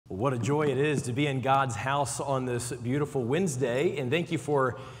What a joy it is to be in God's house on this beautiful Wednesday, and thank you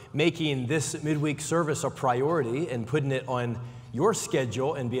for making this midweek service a priority and putting it on your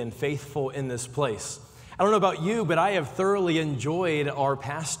schedule and being faithful in this place. I don't know about you, but I have thoroughly enjoyed our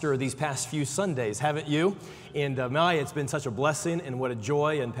pastor these past few Sundays, haven't you? And it's been such a blessing and what a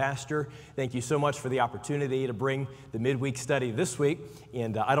joy. And Pastor, thank you so much for the opportunity to bring the midweek study this week.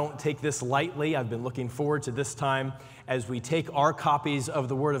 And I don't take this lightly. I've been looking forward to this time as we take our copies of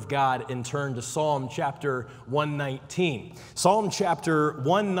the Word of God and turn to Psalm chapter 119. Psalm chapter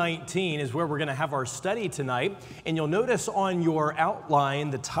 119 is where we're going to have our study tonight. And you'll notice on your outline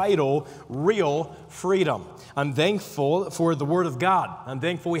the title, Real Freedom. I'm thankful for the Word of God. I'm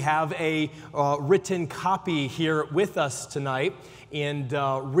thankful we have a written copy here with us tonight. And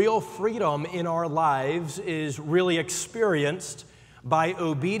real freedom in our lives is really experienced by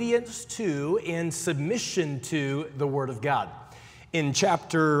obedience to and submission to the Word of God. In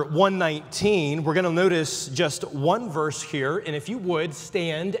chapter 119, we're going to notice just one verse here, and if you would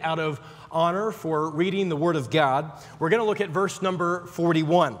stand out of honor for reading the Word of God, we're going to look at verse number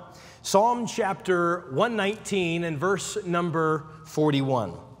 41. Psalm chapter 119 and verse number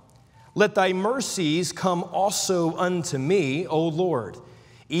 41. Let thy mercies come also unto me, O Lord,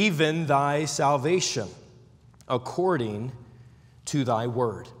 even thy salvation, according to thy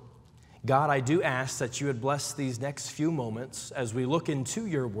word. God, I do ask that you would bless these next few moments as we look into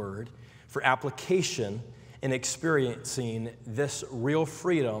your word for application and experiencing this real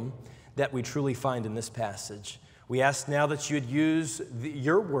freedom that we truly find in this passage. We ask now that you would use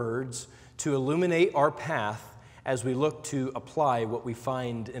your words to illuminate our path as we look to apply what we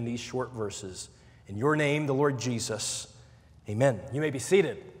find in these short verses. In your name, the Lord Jesus, amen. You may be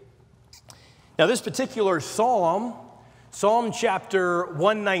seated. Now, this particular psalm, Psalm chapter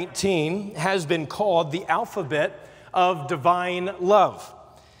 119, has been called the alphabet of divine love.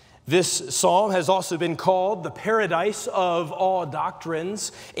 This psalm has also been called the paradise of all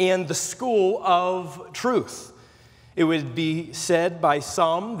doctrines and the school of truth. It would be said by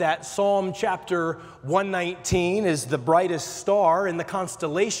some that Psalm chapter 119 is the brightest star in the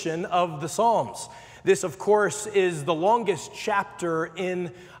constellation of the Psalms. This, of course, is the longest chapter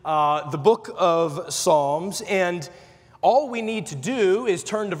in the book of Psalms, and all we need to do is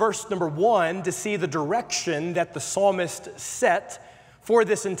turn to verse number 1 to see the direction that the psalmist set for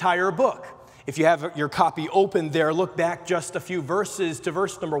this entire book. If you have your copy open there, look back just a few verses to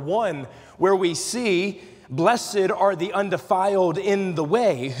verse number 1, where we see, "Blessed are the undefiled in the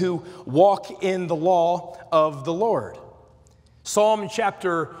way, who walk in the law of the Lord." Psalm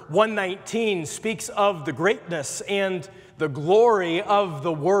chapter 119 speaks of the greatness and the glory of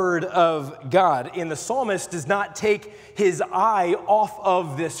the Word of God. And the psalmist does not take his eye off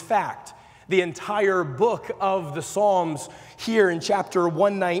of this fact. The entire book of the Psalms here in chapter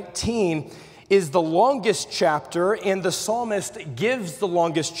 119 is the longest chapter, and the psalmist gives the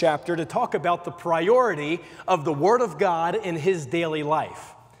longest chapter to talk about the priority of the Word of God in his daily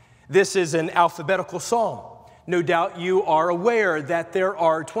life. This is an alphabetical psalm. No doubt you are aware that there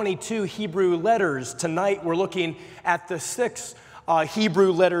are 22 Hebrew letters. Tonight we're looking at the sixth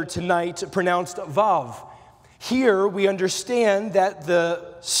Hebrew letter tonight, pronounced Vav. Here we understand that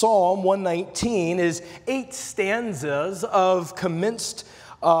the Psalm 119 is 8 stanzas of commenced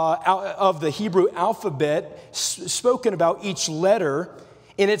of the Hebrew alphabet spoken about each letter,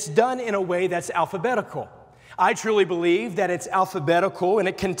 and it's done in a way that's alphabetical. I truly believe that it's alphabetical and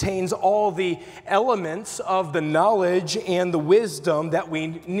it contains all the elements of the knowledge and the wisdom that we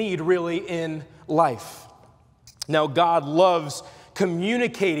need really in life. Now, God loves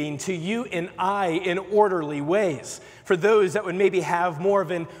communicating to you and I in orderly ways. For those that would maybe have more of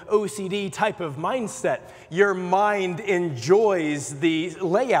an OCD type of mindset, your mind enjoys the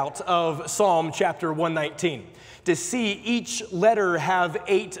layout of Psalm chapter 119. To see each letter have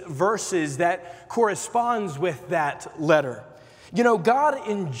 8 verses that corresponds with that letter. You know, God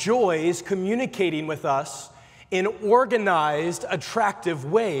enjoys communicating with us in organized,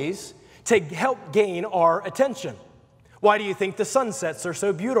 attractive ways to help gain our attention. Why do you think the sunsets are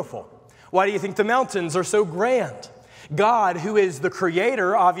so beautiful? Why do you think the mountains are so grand? God, who is the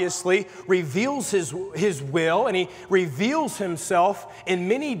creator, obviously reveals his will, and he reveals himself in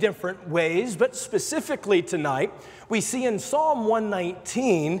many different ways, but specifically tonight, we see in Psalm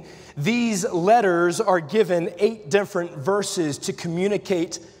 119, these letters are given 8 different verses to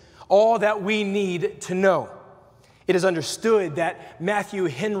communicate all that we need to know. It is understood that Matthew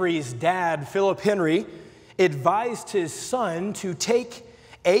Henry's dad, Philip Henry, advised his son to take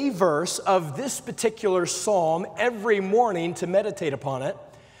a verse of this particular psalm every morning to meditate upon it,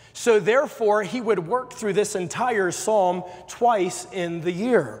 So therefore, he would work through this entire psalm twice in the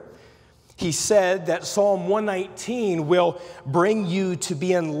year. He said that Psalm 119 will bring you to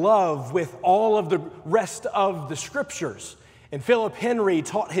be in love with all of the rest of the scriptures. And Philip Henry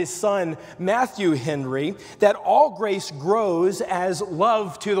taught his son, Matthew Henry, that all grace grows as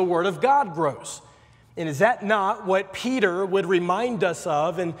love to the Word of God grows. And is that not what Peter would remind us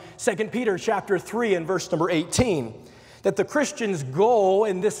of in 2 Peter chapter 3 and verse number 18? That the Christian's goal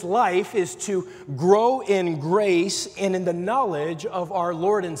in this life is to grow in grace and in the knowledge of our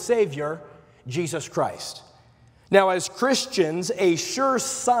Lord and Savior, Jesus Christ. Now, as Christians, a sure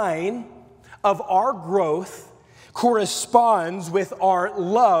sign of our growth corresponds with our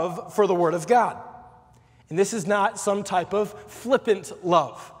love for the Word of God. And this is not some type of flippant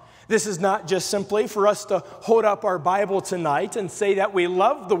love. This is not just simply for us to hold up our Bible tonight and say that we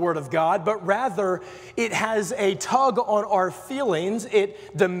love the Word of God, but rather it has a tug on our feelings.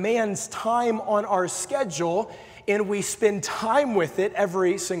 It demands time on our schedule, and we spend time with it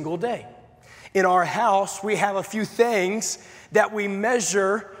every single day. In our house, we have a few things that we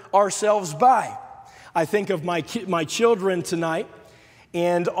measure ourselves by. I think of my children tonight,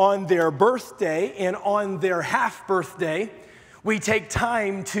 and on their birthday and on their half birthday, we take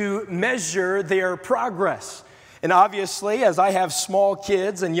time to measure their progress. And obviously, as I have small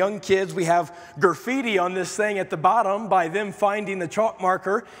kids and young kids, we have graffiti on this thing at the bottom by them finding the chalk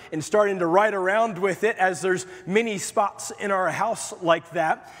marker and starting to write around with it, as there's many spots in our house like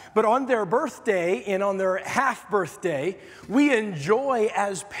that. But on their birthday and on their half birthday, we enjoy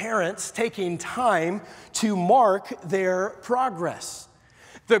as parents taking time to mark their progress.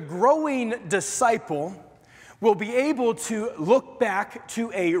 The growing disciple will be able to look back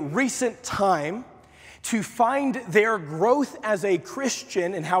to a recent time to find their growth as a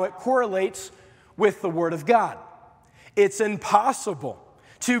Christian and how it correlates with the Word of God. It's impossible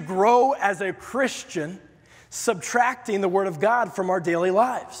to grow as a Christian subtracting the Word of God from our daily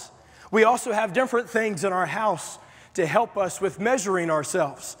lives. We also have different things in our house to help us with measuring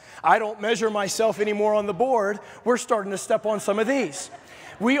ourselves. I don't measure myself anymore on the board. We're starting to step on some of these.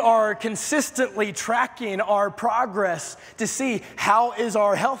 We are consistently tracking our progress to see how is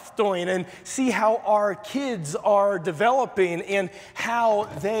our health doing and see how our kids are developing and how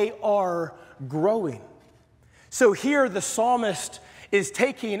they are growing. So here the psalmist is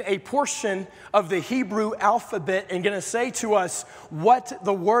taking a portion of the Hebrew alphabet and going to say to us what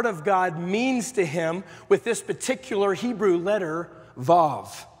the Word of God means to him with this particular Hebrew letter,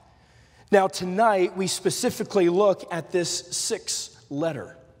 Vav. Now tonight we specifically look at this sixth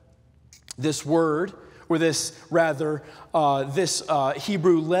letter. This word, or this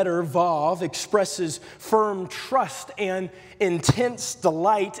Hebrew letter, Vav, expresses firm trust and intense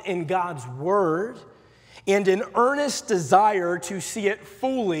delight in God's Word and an earnest desire to see it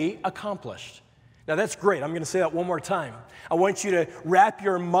fully accomplished. Now that's great. I'm going to say that one more time. I want you to wrap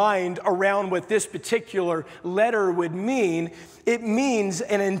your mind around what this particular letter would mean. It means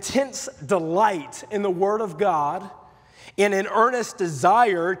an intense delight in the Word of God and an earnest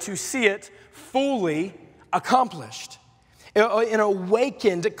desire to see it fully accomplished. An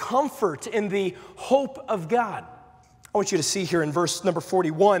awakened comfort in the hope of God. I want you to see here in verse number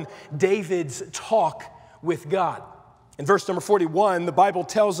 41, David's talk with God. In verse number 41, the Bible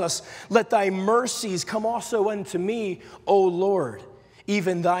tells us, "Let thy mercies come also unto me, O Lord,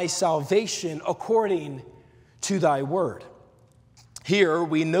 even thy salvation according to thy word." Here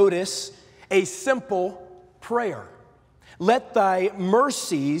we notice a simple prayer. Let thy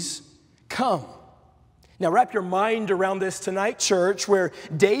mercies come. Now wrap your mind around this tonight, church, where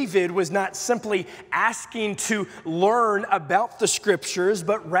David was not simply asking to learn about the scriptures,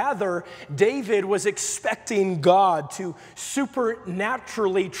 but rather David was expecting God to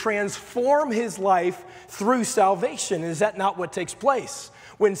supernaturally transform his life through salvation. Is that not what takes place?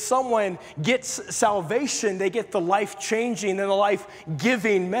 When someone gets salvation, they get the life-changing and the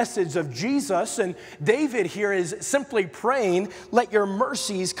life-giving message of Jesus. And David here is simply praying, let your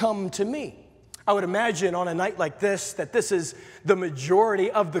mercies come to me. I would imagine on a night like this that this is the majority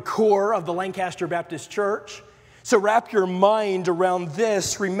of the core of the Lancaster Baptist Church. So wrap your mind around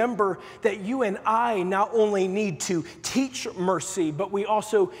this. Remember that you and I not only need to teach mercy, but we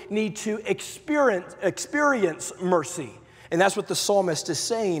also need to experience mercy. And that's what the psalmist is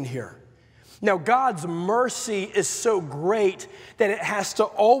saying here. Now, God's mercy is so great that it has to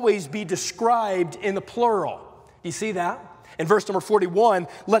always be described in the plural. You see that? In verse number 41,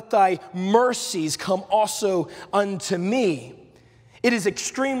 let thy mercies come also unto me. It is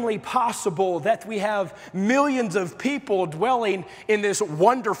extremely possible that we have millions of people dwelling in this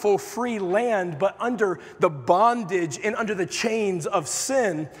wonderful free land, but under the bondage and under the chains of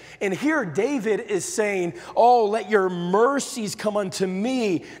sin. And here David is saying, oh, let your mercies come unto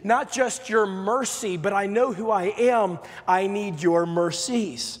me. Not just your mercy, but I know who I am. I need your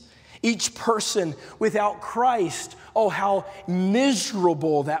mercies. Each person without Christ, oh, how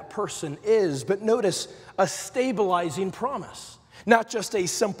miserable that person is. But notice a stabilizing promise. Not just a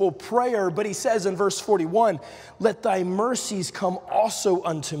simple prayer, but he says in verse 41, let thy mercies come also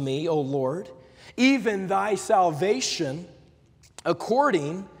unto me, O Lord, even thy salvation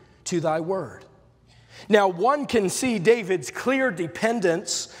according to thy word. Now, one can see David's clear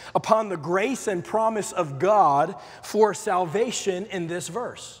dependence upon the grace and promise of God for salvation in this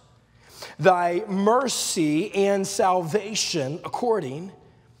verse. Thy mercy and salvation according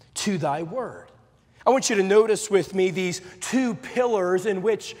to thy word. I want you to notice with me these two pillars in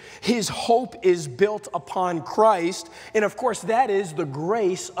which his hope is built upon Christ. And of course, that is the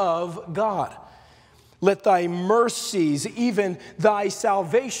grace of God. Let thy mercies, even thy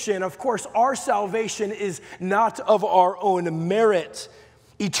salvation. Of course, our salvation is not of our own merit.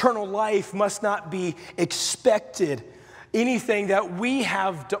 Eternal life must not be expected, anything that we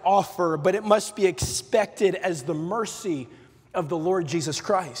have to offer, but it must be expected as the mercy of the Lord Jesus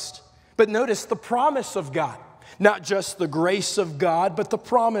Christ. But notice the promise of God, not just the grace of God, but the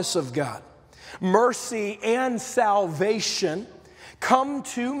promise of God. Mercy and salvation come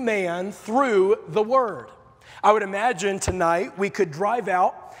to man through the Word. I would imagine tonight we could drive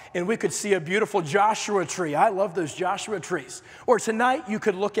out and we could see a beautiful Joshua tree. I love those Joshua trees. Or tonight you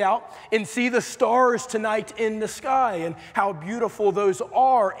could look out and see the stars tonight in the sky and how beautiful those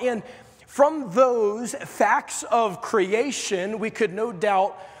are. And from those facts of creation, we could no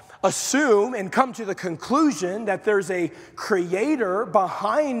doubt assume and come to the conclusion that there's a creator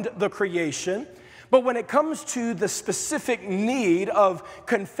behind the creation. But when it comes to the specific need of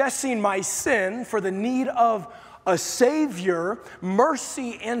confessing my sin for the need of a Savior,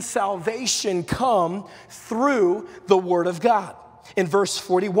 mercy and salvation come through the Word of God. In verse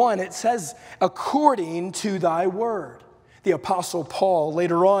 41, it says, according to thy word. The Apostle Paul,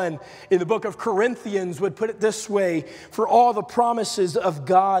 later on in the book of Corinthians, would put it this way, for all the promises of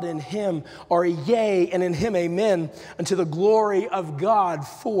God in him are yea, and in him amen, unto the glory of God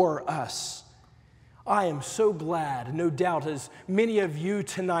for us. I am so glad, no doubt, as many of you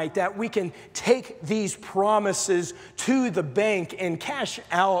tonight, that we can take these promises to the bank and cash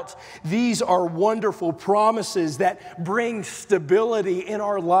out. These are wonderful promises that bring stability in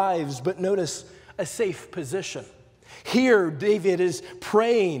our lives, but notice a safe position. Here, David is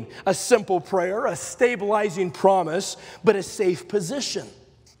praying a simple prayer, a stabilizing promise, but a safe position.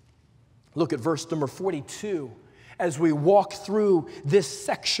 Look at verse number 42 as we walk through this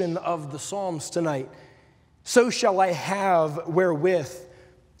section of the Psalms tonight. So shall I have wherewith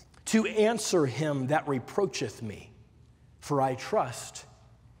to answer him that reproacheth me, for I trust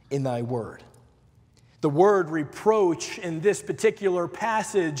in thy word. The word reproach in this particular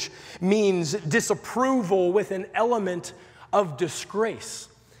passage means disapproval with an element of disgrace.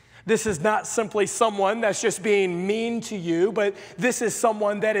 This is not simply someone that's just being mean to you, but this is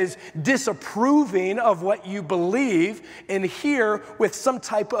someone that is disapproving of what you believe, and here with some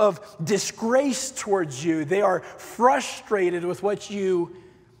type of disgrace towards you. They are frustrated with what you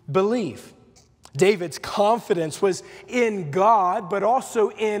believe. David's confidence was in God, but also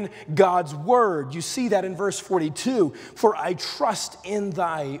in God's word. You see that in verse 42, for I trust in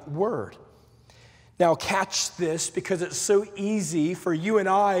thy word. Now catch this, because it's so easy for you and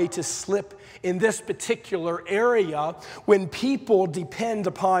I to slip in this particular area when people depend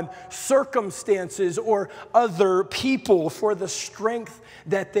upon circumstances or other people for the strength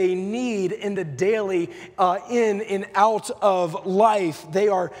that they need in the daily in and out of life. They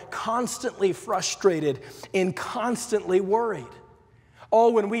are constantly frustrated and constantly worried. Oh,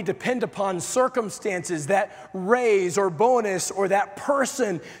 when we depend upon circumstances, that raise or bonus or that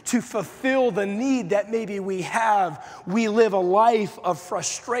person to fulfill the need that maybe we have, we live a life of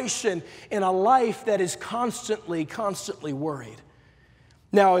frustration and a life that is constantly worried.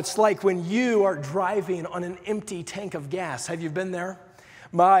 Now, it's like when you are driving on an empty tank of gas. Have you been there?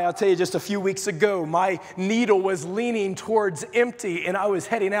 I'll tell you, just a few weeks ago, my needle was leaning towards empty, and I was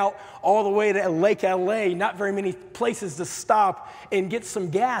heading out all the way to Lake LA, not very many places to stop and get some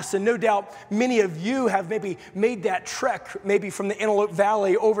gas. And no doubt many of you have maybe made that trek, maybe from the Antelope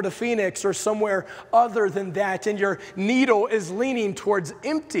Valley over to Phoenix or somewhere other than that, and your needle is leaning towards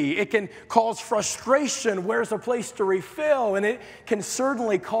empty. It can cause frustration. Where's a place to refill? And it can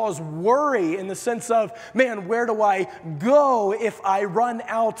certainly cause worry in the sense of, man, where do I go if I run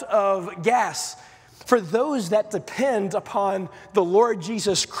out of gas? For those that depend upon the Lord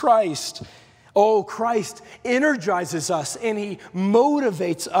Jesus Christ, oh, Christ energizes us and he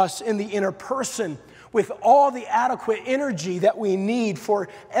motivates us in the inner person with all the adequate energy that we need for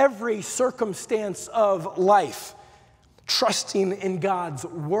every circumstance of life. Trusting in God's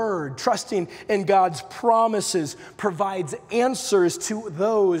word, trusting in God's promises provides answers to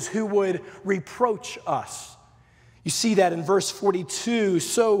those who would reproach us. You see that in verse 42,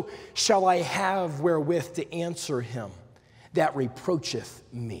 so shall I have wherewith to answer him that reproacheth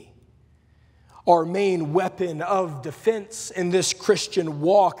me. Our main weapon of defense in this Christian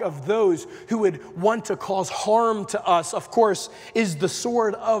walk of those who would want to cause harm to us, of course, is the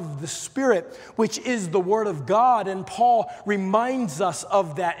sword of the Spirit, which is the Word of God. And Paul reminds us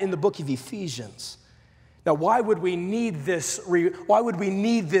of that in the book of Ephesians. Now, why would we need this? Why would we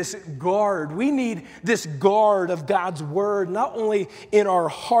need this guard? We need this guard of God's word, not only in our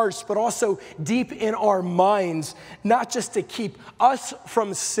hearts, but also deep in our minds, not just to keep us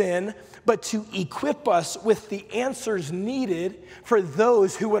from sin, but to equip us with the answers needed for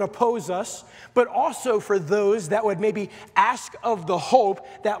those who would oppose us, but also for those that would maybe ask of the hope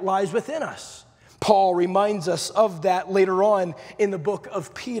that lies within us. Paul reminds us of that later on in the book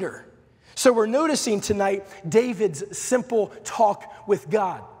of Peter. So we're noticing tonight David's simple talk with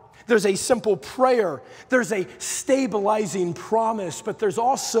God. There's a simple prayer. There's a stabilizing promise, but there's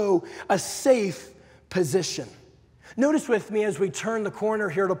also a safe position. Notice with me as we turn the corner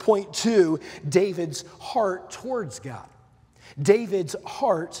here to point 2, David's heart towards God. David's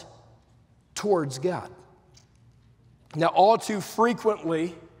heart towards God. Now, all too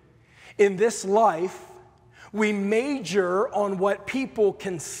frequently in this life, we major on what people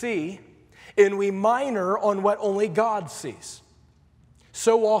can see, and we minor on what only God sees.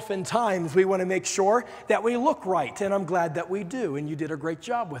 So oftentimes we want to make sure that we look right, and I'm glad that we do, and you did a great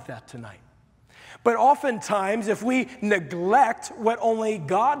job with that tonight. But oftentimes, if we neglect what only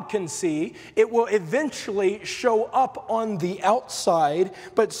God can see, it will eventually show up on the outside,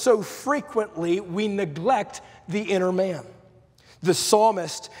 but so frequently we neglect the inner man. The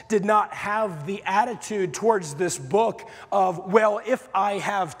psalmist did not have the attitude towards this book of, well, if I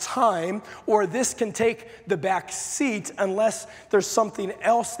have time, or this can take the back seat unless there's something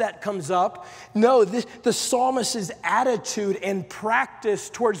else that comes up. No, the psalmist's attitude and practice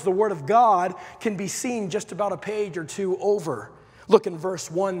towards the Word of God can be seen just about a page or two over. Look in verse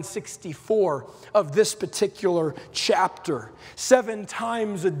 164 of this particular chapter. 7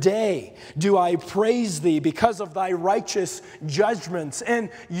 times a day do I praise thee because of thy righteous judgments. And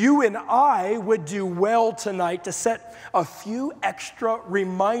you and I would do well tonight to set a few extra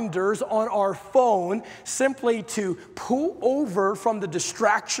reminders on our phone simply to pull over from the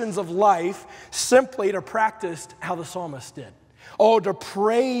distractions of life, simply to practice how the psalmist did. Oh, to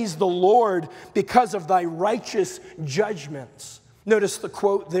praise the Lord because of thy righteous judgments. Notice the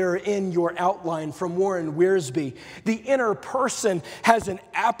quote there in your outline from Warren Wiersbe. The inner person has an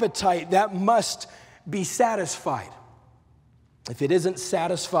appetite that must be satisfied. If it isn't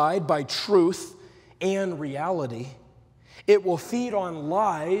satisfied by truth and reality, it will feed on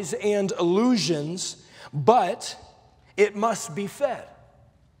lies and illusions, but it must be fed.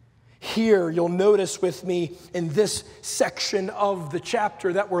 Here, you'll notice with me in this section of the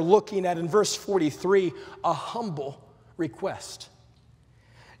chapter that we're looking at in verse 43, a humble request.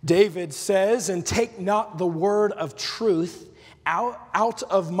 David says, and take not the word of truth out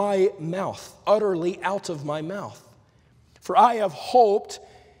of my mouth, utterly out of my mouth. For I have hoped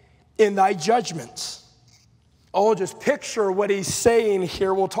in thy judgments. Oh, just picture what he's saying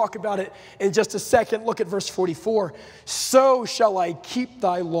here. We'll talk about it in just a second. Look at verse 44. So shall I keep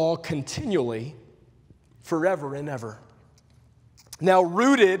thy law continually, forever and ever. Now,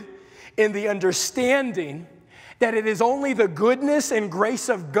 rooted in the understanding that it is only the goodness and grace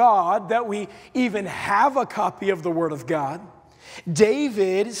of God that we even have a copy of the Word of God,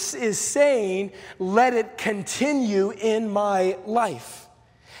 David is saying, let it continue in my life.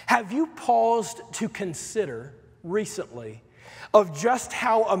 Have you paused to consider recently of just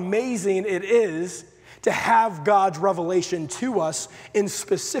how amazing it is to have God's revelation to us in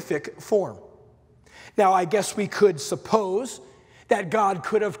specific form? Now, I guess we could suppose that God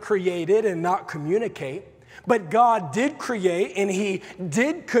could have created and not communicate. But God did create and he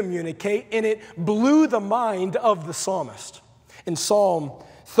did communicate, and it blew the mind of the psalmist. In Psalm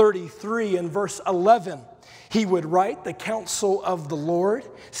 33 and verse 11, he would write, "The counsel of the Lord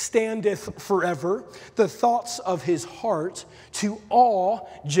standeth forever, the thoughts of his heart to all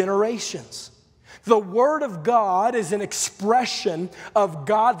generations." The word of God is an expression of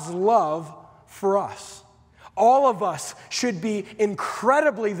God's love for us. All of us should be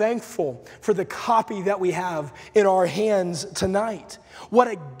incredibly thankful for the copy that we have in our hands tonight. What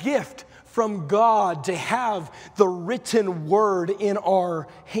a gift from God to have the written word in our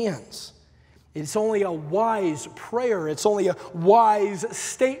hands. It's only a wise prayer. It's only a wise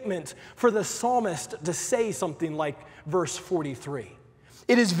statement for the psalmist to say something like verse 43.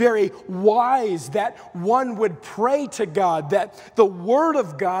 It is very wise that one would pray to God, that the word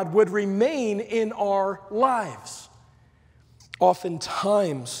of God would remain in our lives.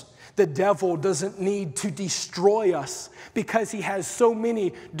 Oftentimes, the devil doesn't need to destroy us because he has so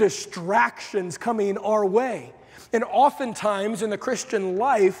many distractions coming our way. And oftentimes in the Christian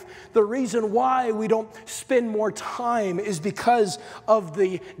life, the reason why we don't spend more time is because of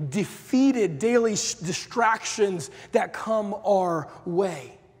the defeated daily distractions that come our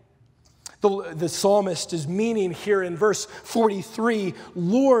way. The psalmist is meaning here in verse 43,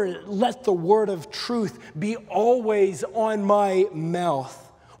 "Lord, let the word of truth be always on my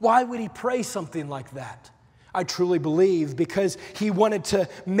mouth." Why would he pray something like that? I truly believe because he wanted to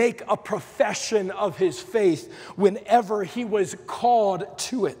make a profession of his faith whenever he was called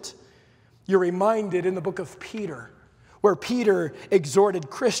to it. You're reminded in the book of Peter, where Peter exhorted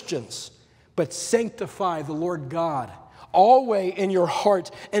Christians, "But sanctify the Lord God always in your heart,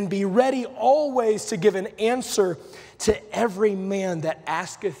 and be ready always to give an answer to every man that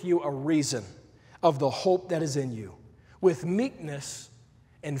asketh you a reason of the hope that is in you, with meekness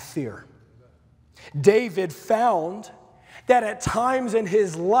and fear." David found that at times in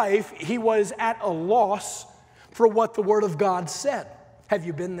his life, he was at a loss for what the Word of God said. Have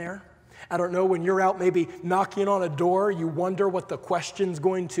you been there? I don't know, when you're out maybe knocking on a door, you wonder what the question's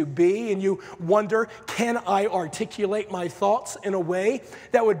going to be, and you wonder, can I articulate my thoughts in a way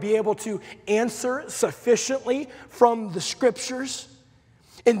that would be able to answer sufficiently from the Scriptures?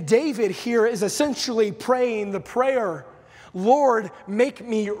 And David here is essentially praying the prayer, "Lord, make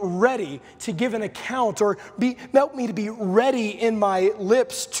me ready to give an account, or help me to be ready in my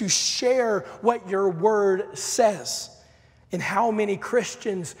lips to share what your word says." And how many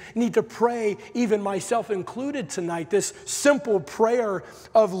Christians need to pray, even myself included tonight, this simple prayer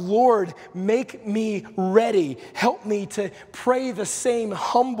of, "Lord, make me ready. Help me to pray the same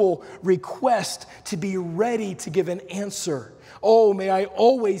humble request to be ready to give an answer. Oh, may I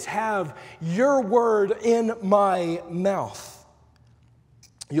always have your word in my mouth."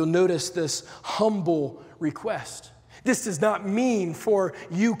 You'll notice this humble request. This does not mean for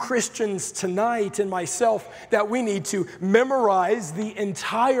you Christians tonight and myself that we need to memorize the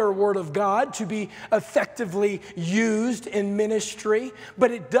entire Word of God to be effectively used in ministry, but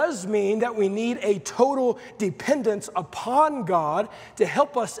it does mean that we need a total dependence upon God to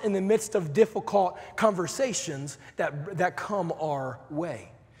help us in the midst of difficult conversations that come our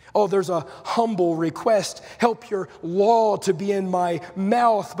way. Oh, there's a humble request, "Help your law to be in my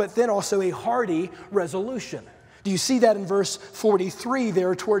mouth," but then also a hearty resolution. Do you see that in verse 43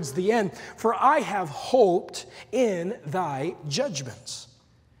 there towards the end? "For I have hoped in thy judgments."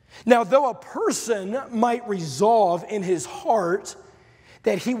 Now, though a person might resolve in his heart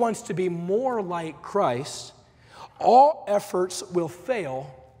that he wants to be more like Christ, all efforts will fail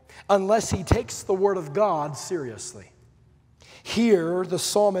unless he takes the word of God seriously. Here, the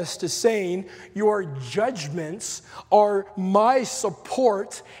psalmist is saying, "Your judgments are my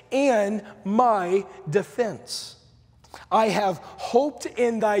support and my defense. I have hoped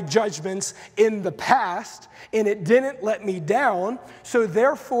in thy judgments in the past, and it didn't let me down. So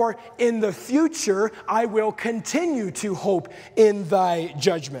therefore, in the future, I will continue to hope in thy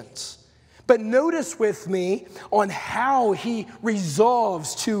judgments." But notice with me on how he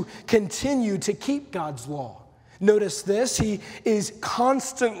resolves to continue to keep God's law. Notice this, he is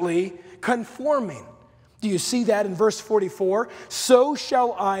constantly conforming. Do you see that in verse 44? "So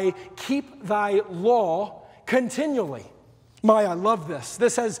shall I keep thy law continually." I love this.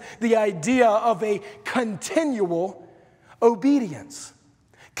 This has the idea of a continual obedience.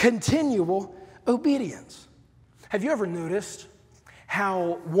 Continual obedience. Have you ever noticed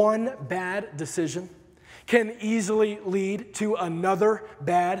how one bad decision can easily lead to another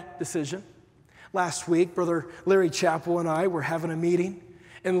bad decision? Last week, Brother Larry Chappell and I were having a meeting,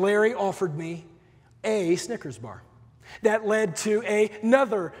 and Larry offered me a Snickers bar. that led to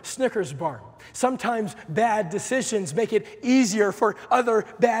another Snickers bar. Sometimes bad decisions make it easier for other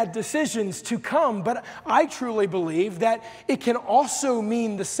bad decisions to come, but I truly believe that it can also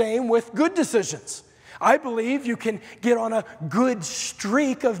mean the same with good decisions. I believe you can get on a good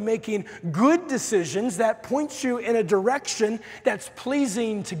streak of making good decisions that point you in a direction that's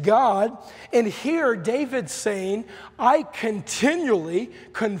pleasing to God. And here David's saying, I continually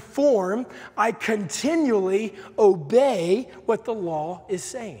conform, I continually obey what the law is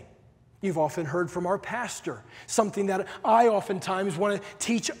saying. You've often heard from our pastor, something that I oftentimes want to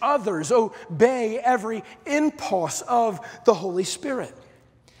teach others: obey every impulse of the Holy Spirit.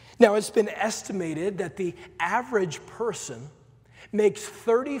 Now, it's been estimated that the average person makes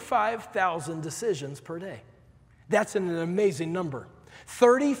 35,000 decisions per day. That's an amazing number.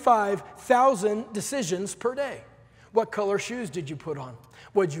 35,000 decisions per day. What color shoes did you put on?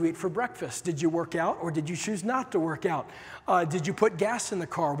 What did you eat for breakfast? Did you work out or did you choose not to work out? Did you put gas in the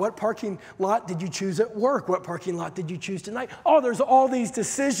car? What parking lot did you choose at work? What parking lot did you choose tonight? Oh, there's all these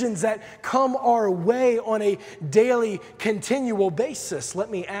decisions that come our way on a daily, continual basis. Let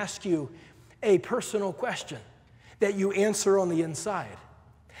me ask you a personal question that you answer on the inside.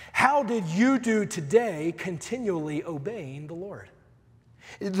 How did you do today continually obeying the Lord?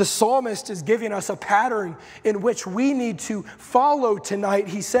 The psalmist is giving us a pattern in which we need to follow tonight.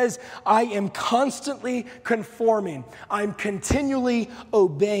 He says, I am constantly conforming. I'm continually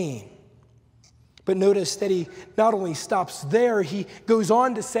obeying. But notice that he not only stops there, he goes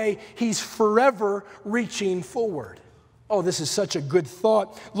on to say he's forever reaching forward. Oh, this is such a good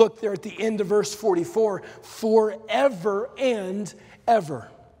thought. Look there at the end of verse 44, forever and ever.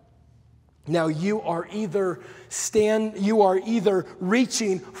 Now you are either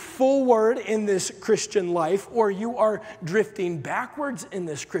reaching forward in this Christian life, or you are drifting backwards in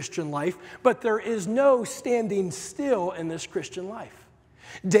this Christian life, but there is no standing still in this Christian life.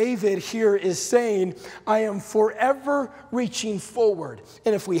 David here is saying, I am forever reaching forward.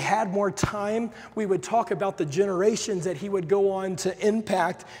 And if we had more time, we would talk about the generations that he would go on to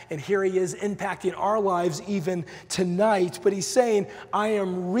impact. And here he is impacting our lives even tonight. But he's saying, I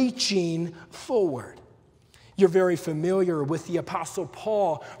am reaching forward. You're very familiar with the Apostle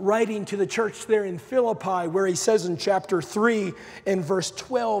Paul writing to the church there in Philippi, where he says in chapter 3 and verse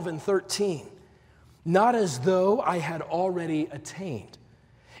 12 and 13, not as though I had already attained,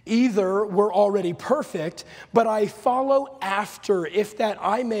 either were already perfect, but I follow after, if that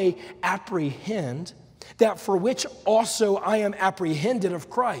I may apprehend that for which also I am apprehended of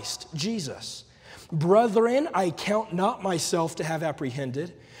Christ Jesus. Brethren, I count not myself to have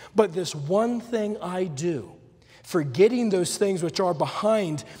apprehended, but this one thing I do, forgetting those things which are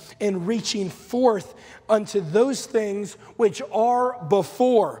behind and reaching forth unto those things which are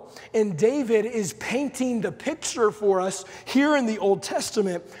before. And David is painting the picture for us here in the Old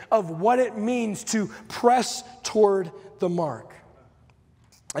Testament of what it means to press toward the mark.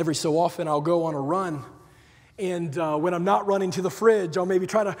 Every so often I'll go on a run, and when I'm not running to the fridge, I'll maybe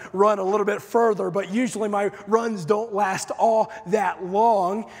try to run a little bit further, but usually my runs don't last all that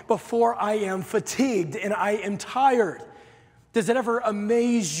long before I am fatigued and I am tired. Does it ever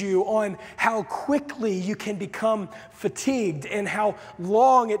amaze you on how quickly you can become fatigued and how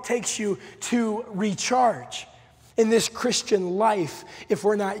long it takes you to recharge? In this Christian life, if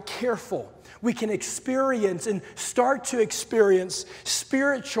we're not careful, we can experience and start to experience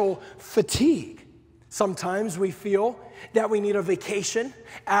spiritual fatigue. Sometimes we feel that we need a vacation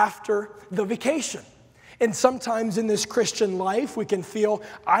after the vacation. And sometimes in this Christian life, we can feel,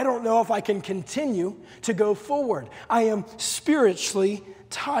 I don't know if I can continue to go forward. I am spiritually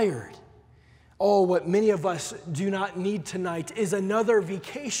tired. Oh, what many of us do not need tonight is another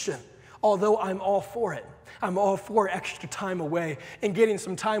vacation, although I'm all for it. I'm all for extra time away and getting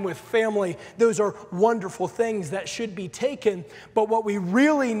some time with family. Those are wonderful things that should be taken. But what we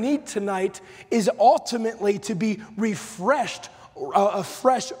really need tonight is ultimately to be refreshed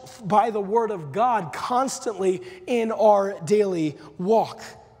afresh by the Word of God constantly in our daily walk.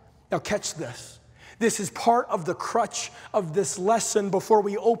 Now catch this. This is part of the crutch of this lesson before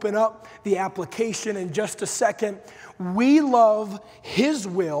we open up the application in just a second. We love His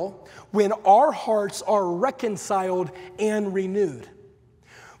will when our hearts are reconciled and renewed.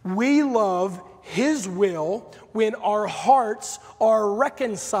 We love His will when our hearts are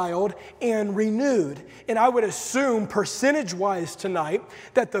reconciled and renewed. And I would assume percentage-wise tonight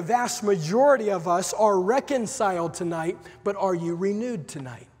that the vast majority of us are reconciled tonight, but are you renewed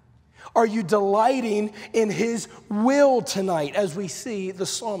tonight? Are you delighting in His will tonight as we see the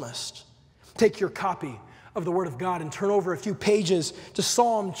psalmist? Take your copy of the Word of God and turn over a few pages to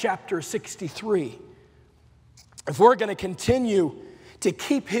Psalm chapter 63. if we're going to continue to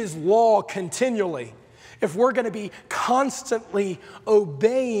keep his law continually, if we're going to be constantly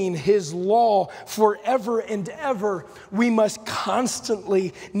obeying his law forever and ever, we must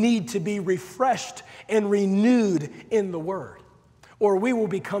constantly need to be refreshed and renewed in the Word, or we will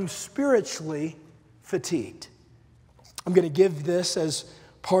become spiritually fatigued. I'm going to give this as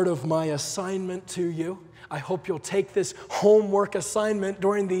part of my assignment to you. I hope you'll take this homework assignment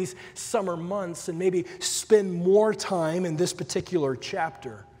during these summer months and maybe spend more time in this particular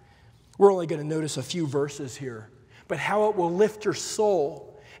chapter. We're only going to notice a few verses here, but how it will lift your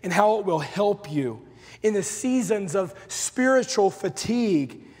soul and how it will help you in the seasons of spiritual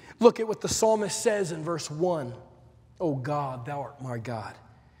fatigue. Look at what the psalmist says in verse 1. O God, thou art my God.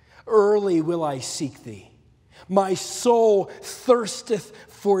 Early will I seek thee. My soul thirsteth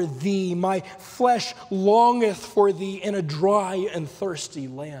for thee. My flesh longeth for thee in a dry and thirsty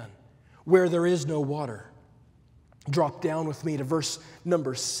land where there is no water. Drop down with me to verse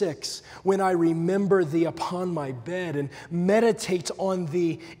number 6. When I remember thee upon my bed and meditate on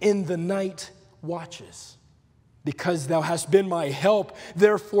thee in the night watches. Because thou hast been my help,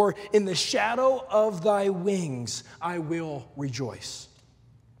 therefore in the shadow of thy wings I will rejoice.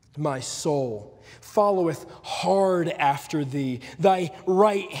 My soul followeth hard after thee. Thy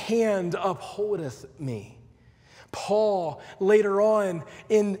right hand upholdeth me. Paul later on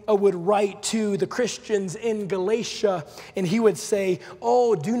would write to the Christians in Galatia, and he would say,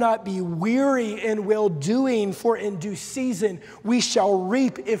 oh, do not be weary in well-doing, for in due season we shall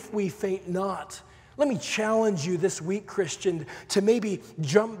reap if we faint not. Let me challenge you this week, Christian, to maybe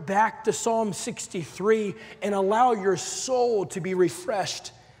jump back to Psalm 63 and allow your soul to be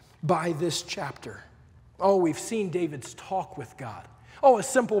refreshed by this chapter. Oh, we've seen David's talk with God. Oh, a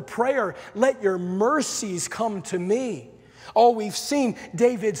simple prayer, let your mercies come to me. Oh, we've seen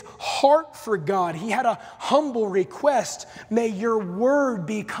David's heart for God. He had a humble request. May your word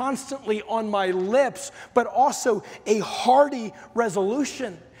be constantly on my lips, but also a hearty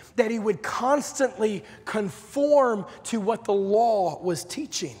resolution that he would constantly conform to what the law was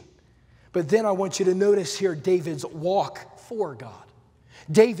teaching. But then I want you to notice here David's walk for God.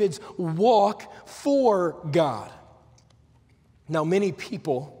 David's walk for God. Now, many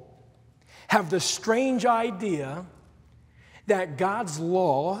people have the strange idea that God's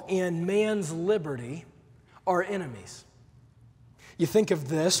law and man's liberty are enemies. You think of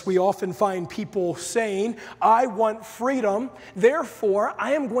this, we often find people saying, I want freedom, therefore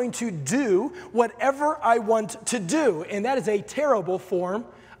I am going to do whatever I want to do. And that is a terrible form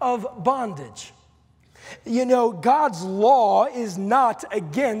of bondage. You know, God's law is not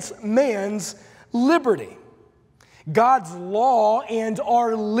against man's liberty. God's law and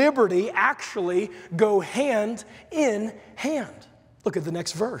our liberty actually go hand in hand. Look at the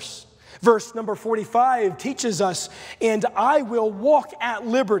next verse. Verse number 45 teaches us, and I will walk at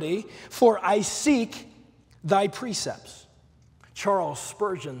liberty, for I seek thy precepts. Charles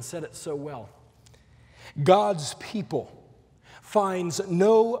Spurgeon said it so well. God's people finds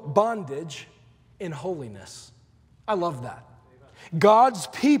no bondage in holiness. I love that. God's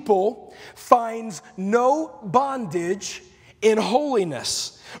people finds no bondage in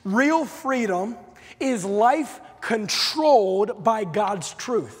holiness. Real freedom is life controlled by God's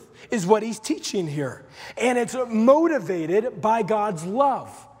truth, is what he's teaching here. And it's motivated by God's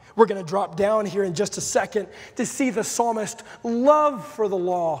love. We're going to drop down here in just a second to see the psalmist's love for the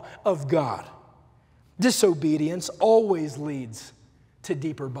law of God. Disobedience always leads to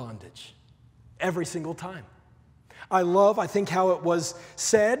deeper bondage. Every single time. I think how it was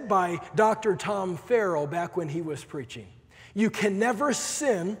said by Dr. Tom Farrell back when he was preaching. You can never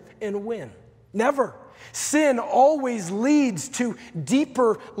sin and win. Never. Sin always leads to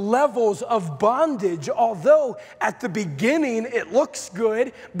deeper levels of bondage, although at the beginning it looks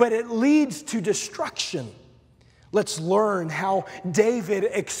good, but it leads to destruction. Let's learn how David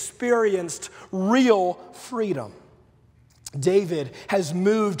experienced real freedom. David has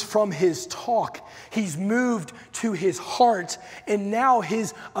moved from his talk, he's moved to his heart, and now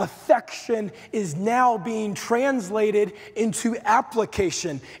his affection is now being translated into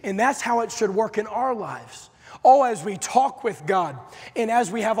application. And that's how it should work in our lives. Oh, as we talk with God and as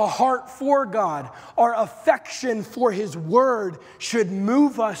we have a heart for God, our affection for his word should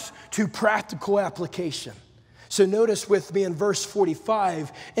move us to practical application. So notice with me in verse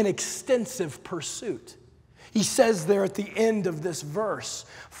 45, an extensive pursuit. He says there at the end of this verse,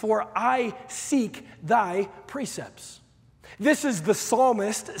 for I seek thy precepts. This is the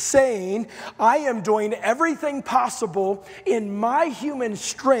psalmist saying, I am doing everything possible in my human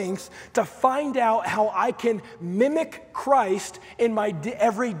strength to find out how I can mimic Christ in my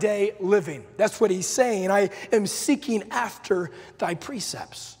everyday living. That's what he's saying. I am seeking after thy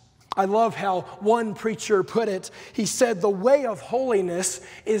precepts. I love how one preacher put it. He said, the way of holiness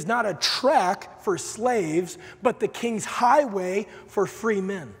is not a track for slaves, but the king's highway for free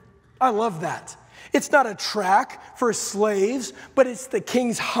men. I love that. It's not a track for slaves, but it's the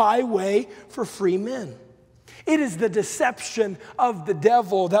king's highway for free men. It is the deception of the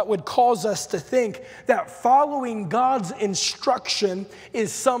devil that would cause us to think that following God's instruction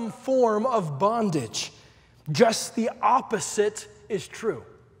is some form of bondage. Just the opposite is true.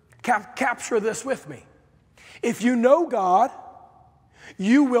 Capture this with me. If you know God,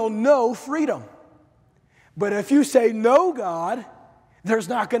 you will know freedom. But if you say no God, there's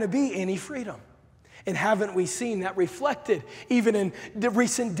not going to be any freedom. And haven't we seen that reflected even in the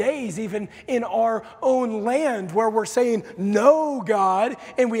recent days, even in our own land, where we're saying no God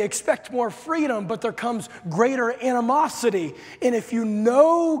and we expect more freedom, but there comes greater animosity. And if you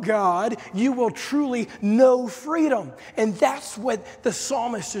know God, you will truly know freedom. And that's what the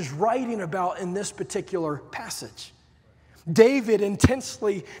psalmist is writing about in this particular passage. David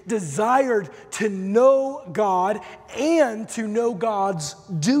intensely desired to know God and to know God's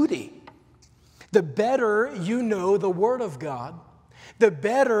duty. The better you know the Word of God, the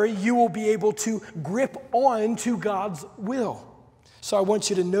better you will be able to grip on to God's will. So I want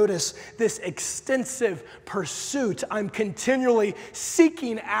you to notice this extensive pursuit. I'm continually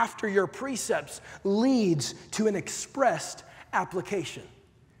seeking after your precepts leads to an expressed application.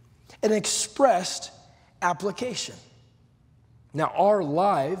 An expressed application. Now, our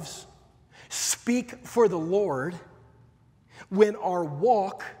lives speak for the Lord when our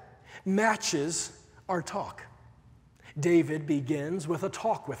walk matches our talk. David begins with a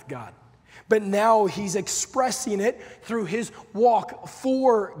talk with God, but now he's expressing it through his walk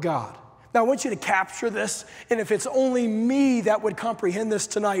for God. Now, I want you to capture this, and if it's only me that would comprehend this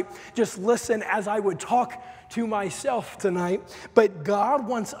tonight, just listen as I would talk to myself tonight. But God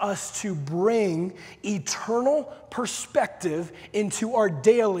wants us to bring eternal perspective into our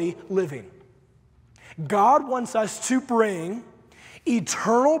daily living. God wants us to bring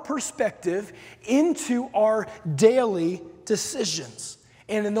eternal perspective into our daily decisions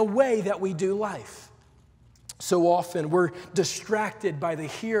and in the way that we do life. So often we're distracted by the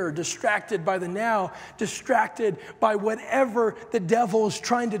here, distracted by the now, distracted by whatever the devil is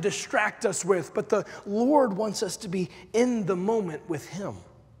trying to distract us with. But the Lord wants us to be in the moment with Him.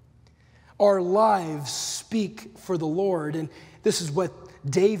 Our lives speak for the Lord, and this is what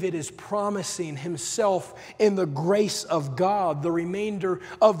David is promising himself in the grace of God. The remainder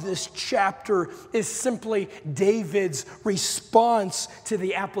of this chapter is simply David's response to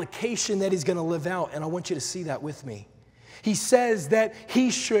the application that he's going to live out. And I want you to see that with me. He says that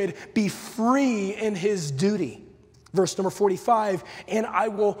he should be free in his duty. Verse number 45, and I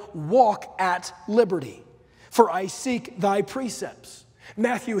will walk at liberty, for I seek thy precepts.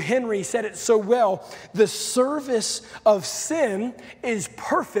 Matthew Henry said it so well, the service of sin is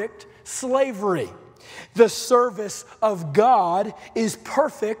perfect slavery. The service of God is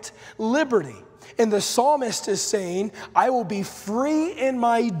perfect liberty. And the psalmist is saying, I will be free in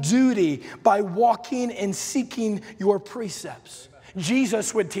my duty by walking and seeking your precepts.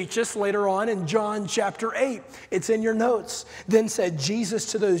 Jesus would teach us later on in John chapter 8. It's in your notes. Then said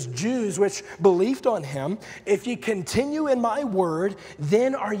Jesus to those Jews which believed on him, if ye continue in my word,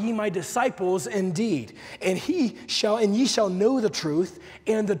 then are ye my disciples indeed. And ye shall know the truth,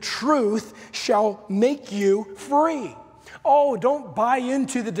 and the truth shall make you free. Oh, don't buy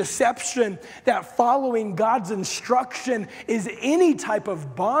into the deception that following God's instruction is any type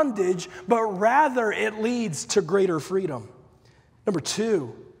of bondage, but rather it leads to greater freedom. Number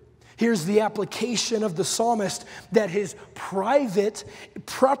two, here's the application of the psalmist that his private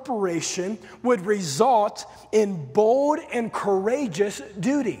preparation would result in bold and courageous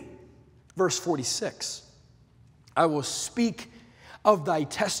duty. Verse 46, I will speak of thy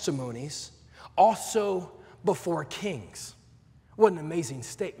testimonies also before kings. What an amazing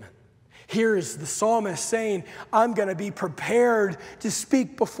statement. Here is the psalmist saying, I'm going to be prepared to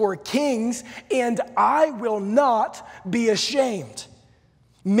speak before kings, and I will not be ashamed.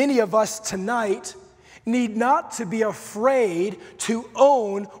 Many of us tonight need not to be afraid to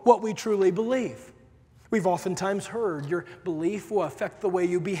own what we truly believe. We've oftentimes heard your belief will affect the way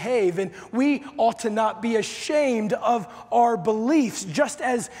you behave, and we ought to not be ashamed of our beliefs, just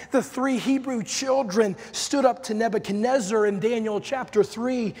as the 3 Hebrew children stood up to Nebuchadnezzar in Daniel chapter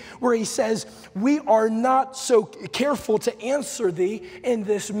 3, where he says, "We are not so careful to answer thee in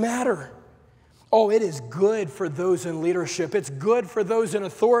this matter." Oh, it is good for those in leadership. It's good for those in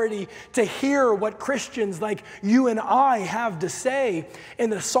authority to hear what Christians like you and I have to say.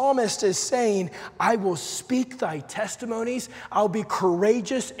 And the psalmist is saying, I will speak thy testimonies. I'll be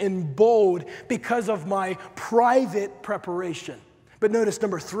courageous and bold because of my private preparation. But notice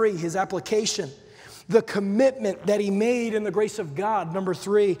number 3, his application. The commitment that he made in the grace of God. Number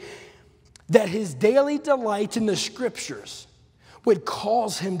 3, that his daily delight in the scriptures would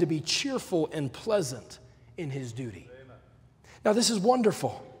cause him to be cheerful and pleasant in his duty. Amen. Now this is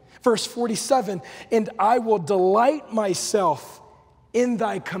wonderful. Verse 47, and I will delight myself in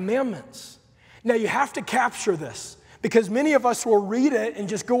thy commandments. Now you have to capture this, because many of us will read it and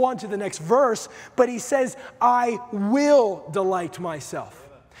just go on to the next verse, but he says, I will delight myself.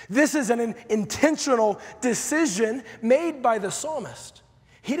 Amen. This is an intentional decision made by the psalmist.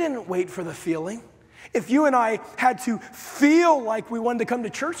 He didn't wait for the feeling. If you and I had to feel like we wanted to come to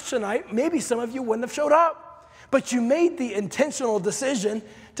church tonight, maybe some of you wouldn't have showed up. But you made the intentional decision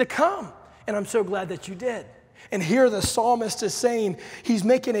to come. And I'm so glad that you did. And here the psalmist is saying, he's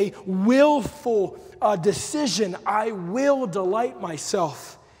making a willful decision. I will delight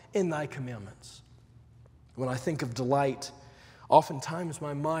myself in thy commandments. When I think of delight, oftentimes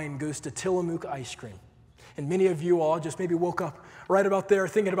my mind goes to Tillamook ice cream. And many of you all just maybe woke up right about there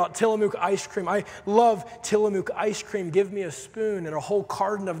thinking about Tillamook ice cream. I love Tillamook ice cream. Give me a spoon and a whole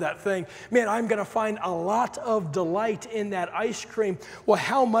carton of that thing. Man, I'm going to find a lot of delight in that ice cream. Well,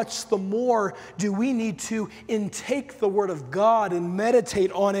 how much the more do we need to intake the Word of God and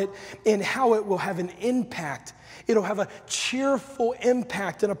meditate on it and how it will have an impact. It'll have a cheerful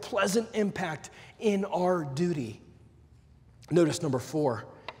impact and a pleasant impact in our duty. Notice number 4.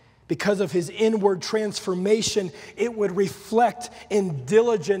 Because of his inward transformation, it would reflect in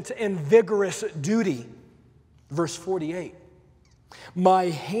diligent and vigorous duty. Verse 48, my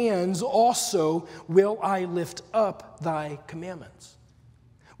hands also will I lift up thy commandments,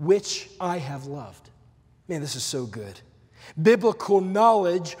 which I have loved. Man, this is so good. Biblical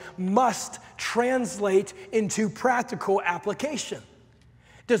knowledge must translate into practical application.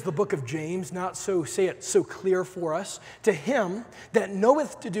 Does the book of James not say it so clear for us? To him that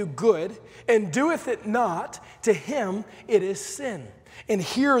knoweth to do good and doeth it not, to him it is sin. And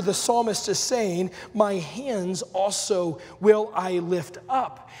here the psalmist is saying, my hands also will I lift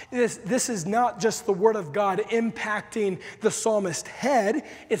up. This is not just the word of God impacting the psalmist's head.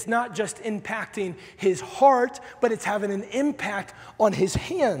 It's not just impacting his heart, but it's having an impact on his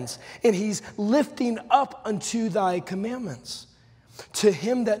hands. And he's lifting up unto thy commandments. To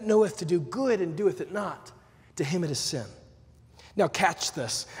him that knoweth to do good and doeth it not, to him it is sin. Now catch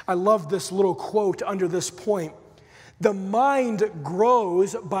this. I love this little quote under this point. The mind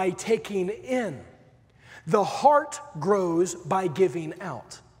grows by taking in. The heart grows by giving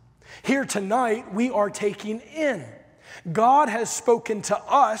out. Here tonight, we are taking in. God has spoken to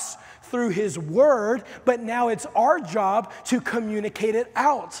us through his word, but now it's our job to communicate it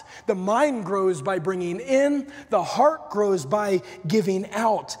out. The mind grows by bringing in, the heart grows by giving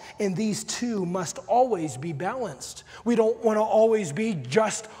out, and these two must always be balanced. We don't want to always be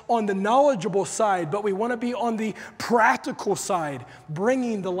just on the knowledgeable side, but we want to be on the practical side,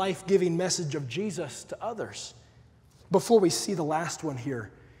 bringing the life-giving message of Jesus to others. Before we see the last one here,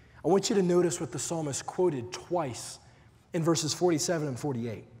 I want you to notice what the psalmist quoted twice in verses 47 and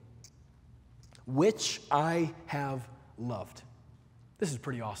 48. Which I have loved. This is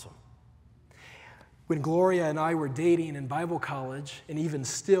pretty awesome. When Gloria and I were dating in Bible college, and even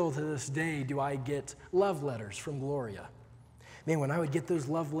still to this day, do I get love letters from Gloria. Man, when I would get those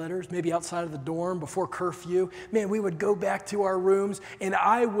love letters, maybe outside of the dorm before curfew, man, we would go back to our rooms, and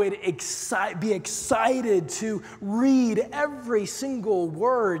I would be excited to read every single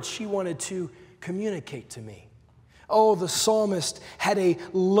word she wanted to communicate to me. Oh, the psalmist had a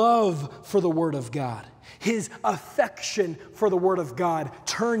love for the Word of God. His affection for the Word of God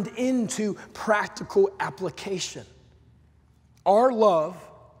turned into practical application. Our love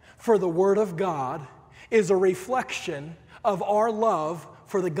for the Word of God is a reflection of our love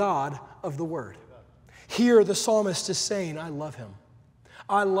for the God of the Word. Here the psalmist is saying, I love him.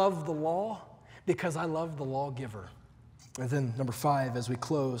 I love the law because I love the lawgiver. And then number 5, as we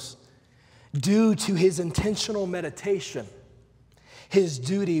close, due to his intentional meditation, his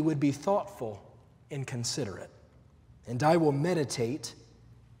duty would be thoughtful and considerate. And I will meditate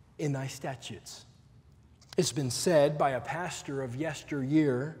in thy statutes. It's been said by a pastor of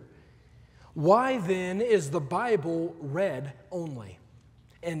yesteryear, why then is the Bible read only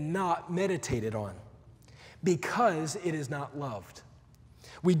and not meditated on? Because it is not loved.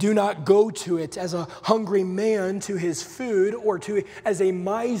 We do not go to it as a hungry man to his food or as a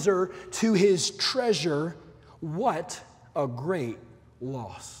miser to his treasure. What a great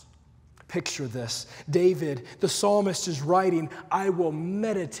loss. Picture this. David, the psalmist, is writing, I will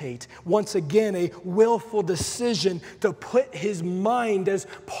meditate. Once again, a willful decision to put his mind, as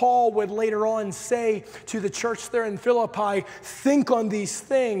Paul would later on say to the church there in Philippi, think on these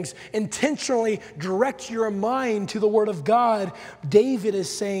things. Intentionally direct your mind to the Word of God. David is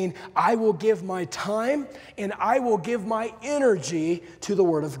saying, I will give my time and I will give my energy to the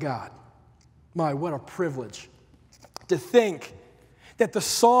Word of God. My, what a privilege to think that the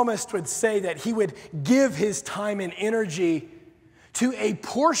psalmist would say that he would give his time and energy to a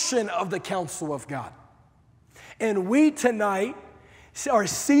portion of the counsel of God. And we tonight are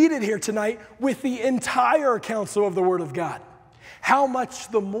seated here tonight with the entire counsel of the Word of God. How much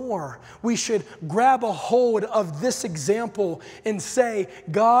the more we should grab a hold of this example and say,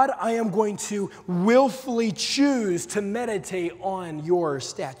 God, I am going to willfully choose to meditate on your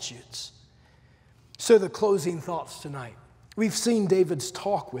statutes. So the closing thoughts tonight. We've seen David's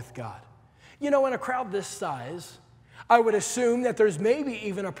talk with God. You know, in a crowd this size, I would assume that there's maybe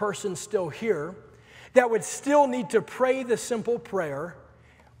even a person still here that would still need to pray the simple prayer,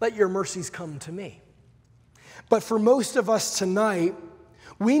 let your mercies come to me. But for most of us tonight,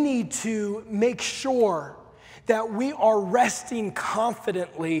 we need to make sure that we are resting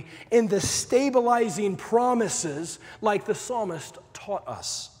confidently in the stabilizing promises like the psalmist taught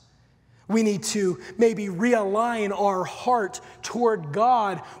us. We need to maybe realign our heart toward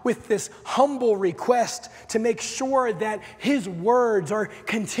God with this humble request to make sure that His words are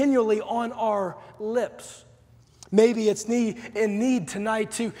continually on our lips. Maybe it's in need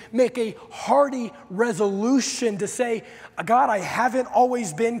tonight to make a hearty resolution to say, God, I haven't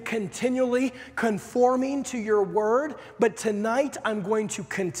always been continually conforming to your word, but tonight I'm going to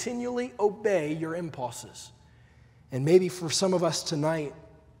continually obey your impulses. And maybe for some of us tonight,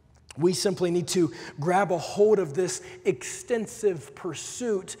 we simply need to grab a hold of this extensive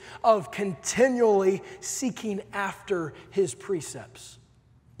pursuit of continually seeking after His precepts.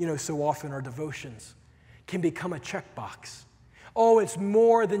 You know, so often our devotions can become a checkbox. Oh, it's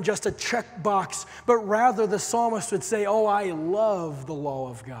more than just a checkbox, but rather the psalmist would say, oh, I love the law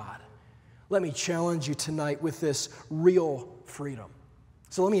of God. Let me challenge you tonight with this real freedom.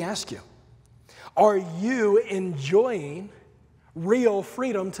 So let me ask you, are you enjoying real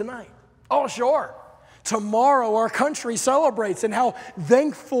freedom tonight? Oh, sure. Tomorrow our country celebrates, and how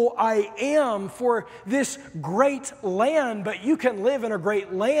thankful I am for this great land. But you can live in a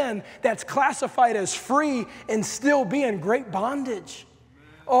great land that's classified as free and still be in great bondage.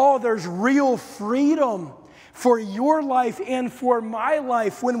 Oh, there's real freedom for your life and for my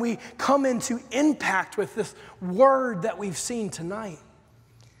life when we come into impact with this word that we've seen tonight.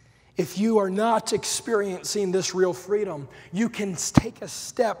 If you are not experiencing this real freedom, you can take a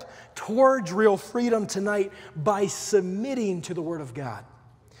step towards real freedom tonight by submitting to the Word of God.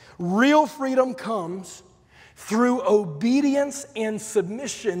 Real freedom comes through obedience and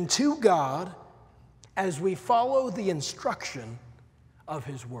submission to God as we follow the instruction of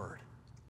His Word.